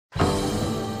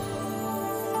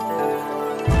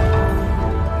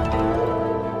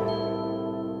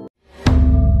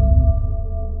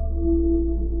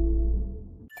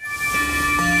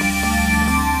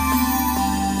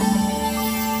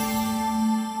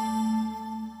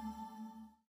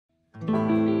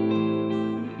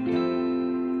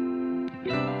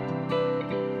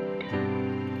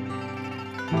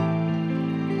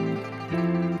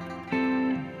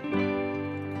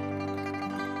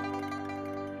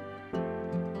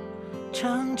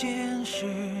长见识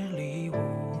里无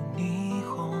霓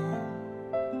虹，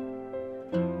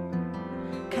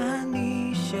看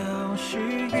你消失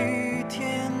于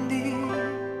天地，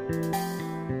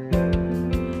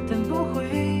但不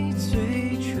会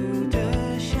最初的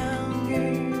相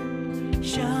遇。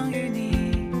相遇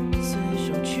你厮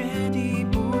守却敌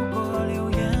不过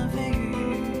流言蜚语，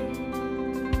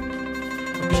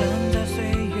我站在岁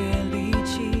月里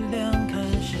凄凉看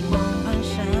时光蹒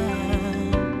跚。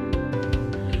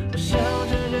笑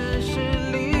着人世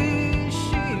里虚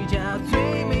假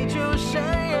最美就闪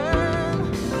人，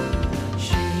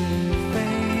是非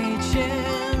千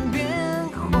变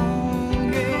红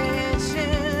月千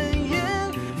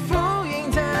言，浮影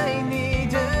在你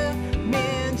的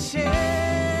面前。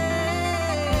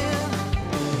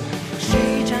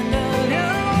谁斩得了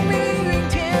命运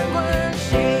天关？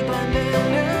谁断得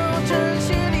了正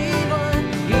邪离乱？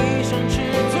一生痴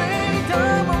醉的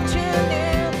梦千年，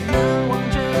难忘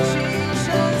这情深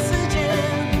似剑。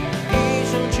一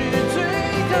生痴醉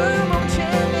的梦千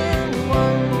年，忘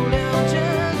不了这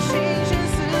情深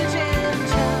似剑。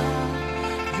恰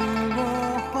如落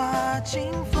花惊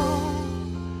风，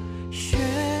雪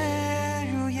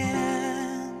如烟。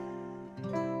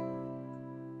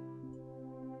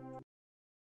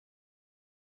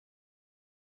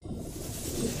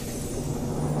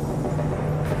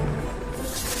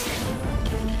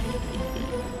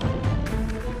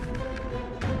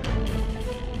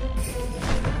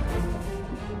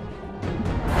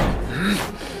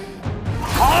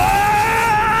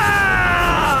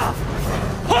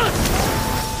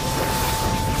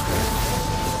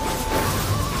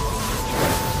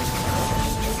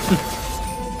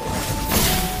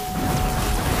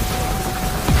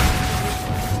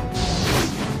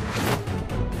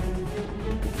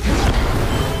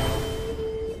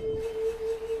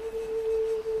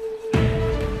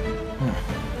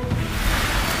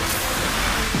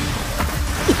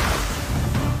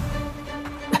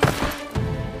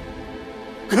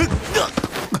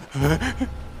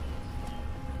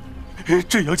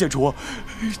真阳剑主，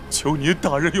求您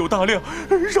大人有大量，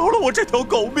饶了我这条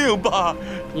狗命吧！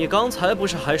你刚才不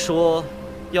是还说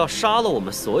要杀了我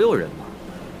们所有人吗？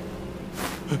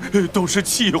都是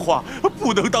气话，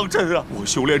不能当真啊！我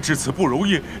修炼至此不容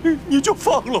易，你就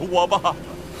放了我吧。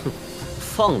哼，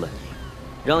放了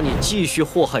你，让你继续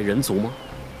祸害人族吗？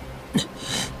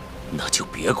那就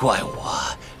别怪我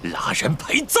拉人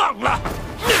陪葬了。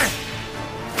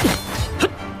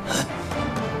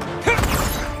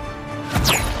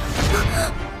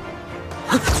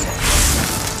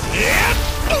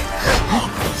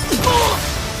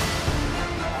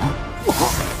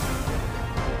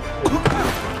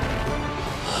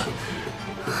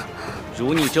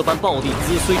如你这般暴戾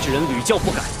资虽之人屡教不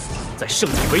改，在圣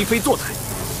地为非作歹，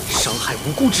伤害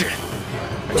无辜之人，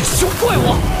那就休怪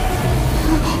我！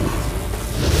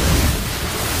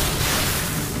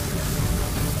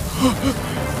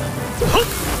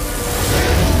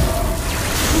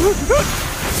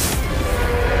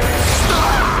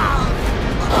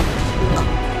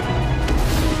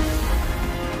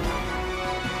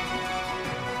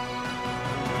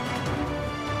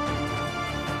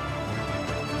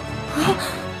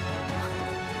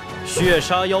血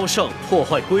杀妖圣，破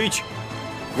坏规矩，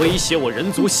威胁我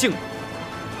人族性命。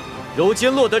如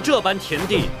今落得这般田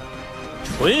地，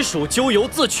纯属咎由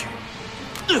自取。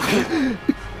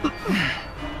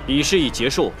比试已结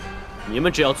束，你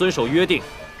们只要遵守约定，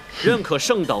认可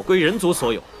圣岛归人族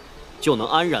所有，就能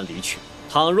安然离去。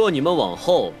倘若你们往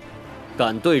后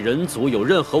敢对人族有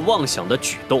任何妄想的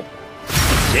举动，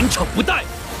严惩不贷。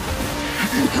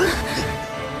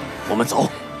我们走。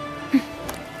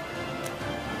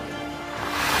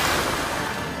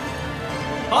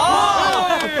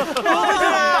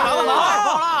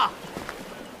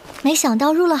没想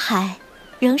到入了海，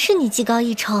仍是你技高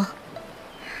一筹。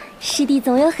师弟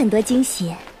总有很多惊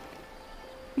喜。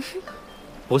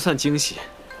不算惊喜，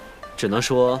只能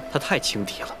说他太轻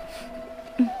敌了，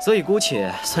所以姑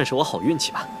且算是我好运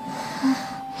气吧。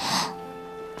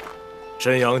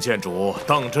真阳剑主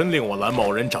当真令我蓝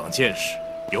某人长见识，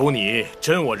有你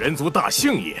真我人族大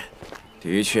幸也。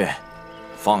的确，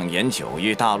放眼九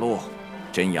域大陆，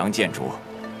真阳剑主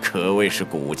可谓是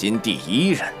古今第一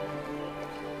人。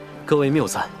各位谬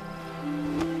赞。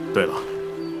对了，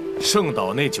圣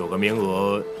岛那9个名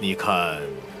额，你看？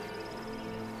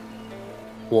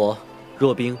我、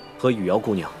若冰和雨瑶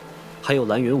姑娘，还有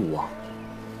蓝云武王，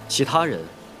其他人，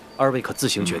二位可自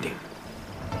行决定。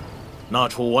那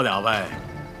除我俩外，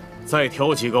再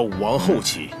挑几个武王后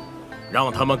期，让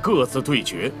他们各自对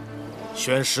决，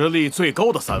选实力最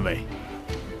高的3位。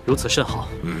如此甚好。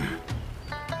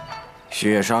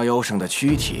血杀妖圣的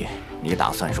躯体，你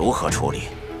打算如何处理？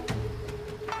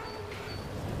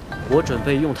我准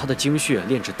备用他的精血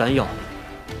炼制丹药，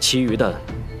其余的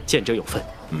见者有份。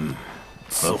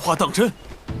此话当真？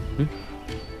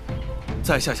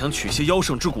在下想取些妖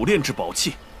圣之骨炼制宝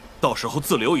器，到时候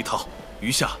自留一套，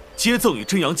余下皆赠与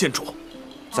真阳剑主。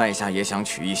在下也想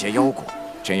取一些妖骨，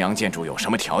真阳剑主有什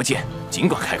么条件，尽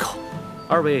管开口。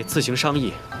二位自行商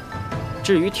议。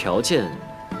至于条件，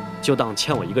就当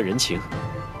欠我一个人情。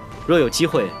若有机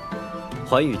会，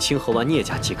还与清河湾聂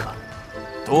家即可。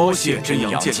多谢真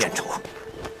阳剑主。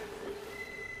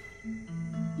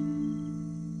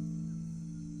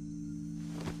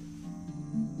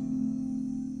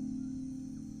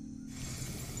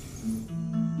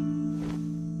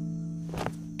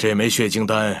这枚血晶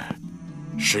丹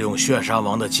是用血杀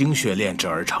王的精血炼制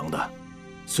而成的，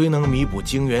虽能弥补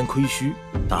精元亏虚，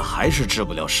但还是治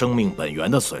不了生命本源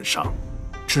的损伤，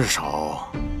至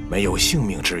少没有性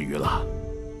命之余了。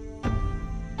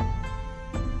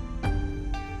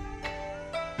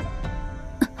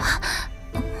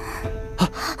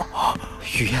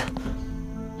雨嫣，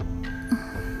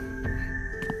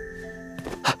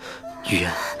雨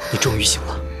嫣，你终于醒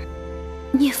了。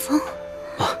聂枫。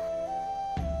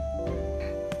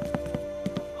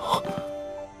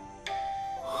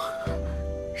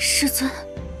师尊，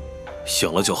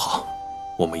醒了就好，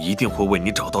我们一定会为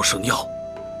你找到圣药，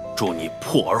祝你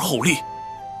破而后立。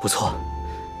不错，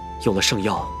有了圣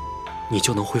药，你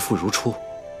就能恢复如初。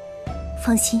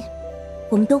放心，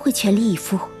我们都会全力以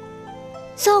赴。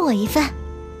算我一份。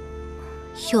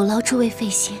有劳诸位费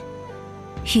心，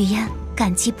雨嫣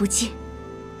感激不尽。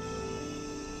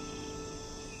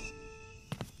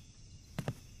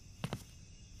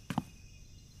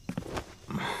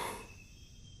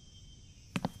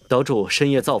岛主深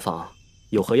夜造访，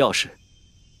有何要事？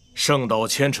圣岛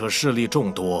牵扯势力众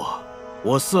多，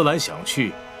我思来想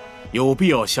去，有必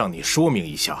要向你说明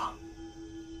一下。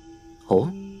哦，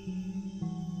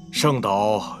圣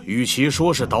岛与其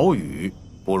说是岛屿，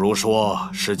不如说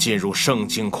是进入圣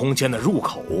境空间的入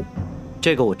口。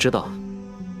这个我知道。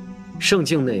圣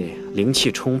境内灵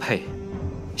气充沛，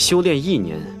修炼1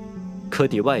年，可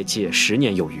抵外界10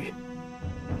年有余。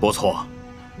不错。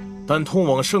但通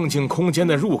往圣境空间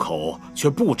的入口却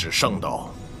不止圣岛，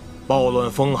暴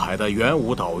乱风海的元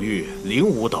武岛域、灵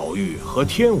武岛域和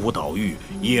天武岛域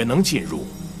也能进入。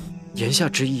言下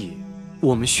之意，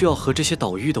我们需要和这些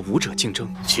岛域的武者竞争。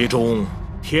其中，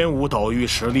天武岛域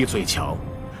实力最强，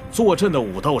坐镇的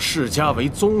武道世家为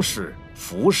宗室、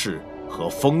符氏和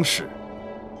风氏。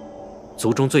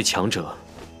族中最强者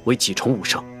为几重武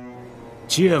圣？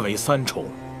皆为3重，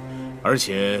而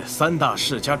且3大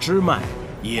世家支脉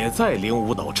也在灵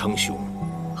武岛称雄，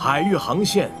海域航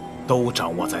线都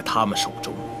掌握在他们手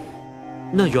中。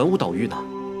那元武岛域呢？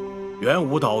元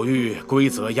武岛域规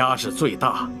则压制最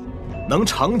大，能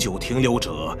长久停留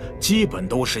者基本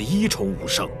都是1重武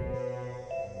圣。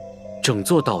整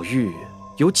座岛屿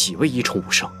有几位1重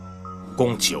武圣？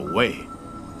共9位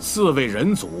，4位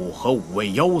人族和5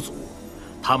位妖族，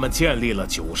他们建立了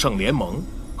9圣联盟，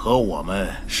和我们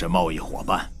是贸易伙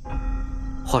伴。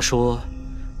话说，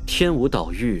天武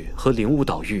岛域和灵武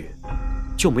岛域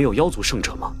就没有妖族圣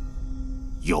者吗？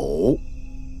有，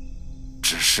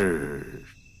只是……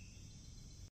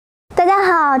大家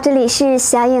好，这里是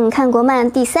小影看国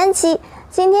漫第3期，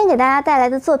今天给大家带来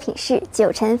的作品是《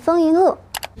九尘风云录》。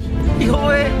呦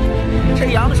喂，这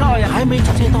杨少爷还没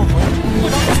找这道魂，不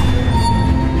能走。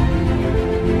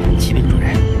启禀主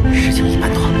人，事情已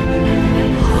办妥。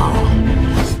好。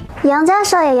杨家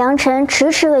少爷杨晨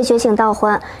迟迟未觉醒盗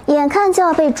魂，眼看就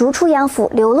要被逐出杨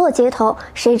府，流落街头，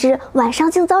谁知晚上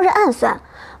竟遭人暗算。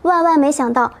万万没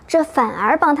想到，这反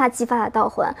而帮他激发了盗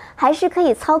魂，还是可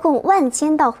以操控万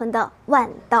千盗魂的万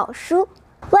道书。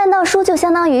万道书就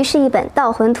相当于是一本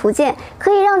盗魂图鉴，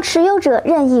可以让持有者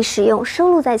任意使用收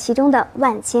录在其中的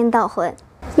万千盗魂。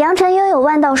杨晨拥有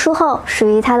万道书后，属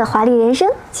于他的华丽人生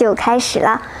就开始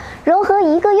了，融合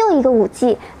一个又一个武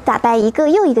技，打败一个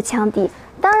又一个强敌。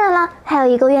当然了，还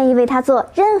有一个愿意为他做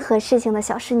任何事情的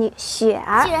小侍女雪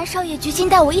儿。既然少爷决心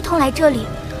带我一同来这里，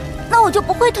那我就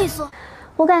不会退缩。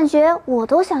我感觉我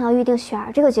都想要预定雪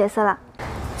儿这个角色了。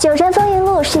《九尘风云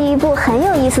录》是一部很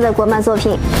有意思的国漫作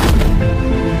品。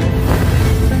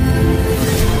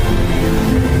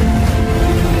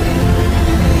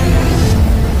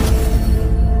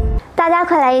大家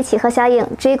快来一起和小影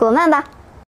追国漫吧！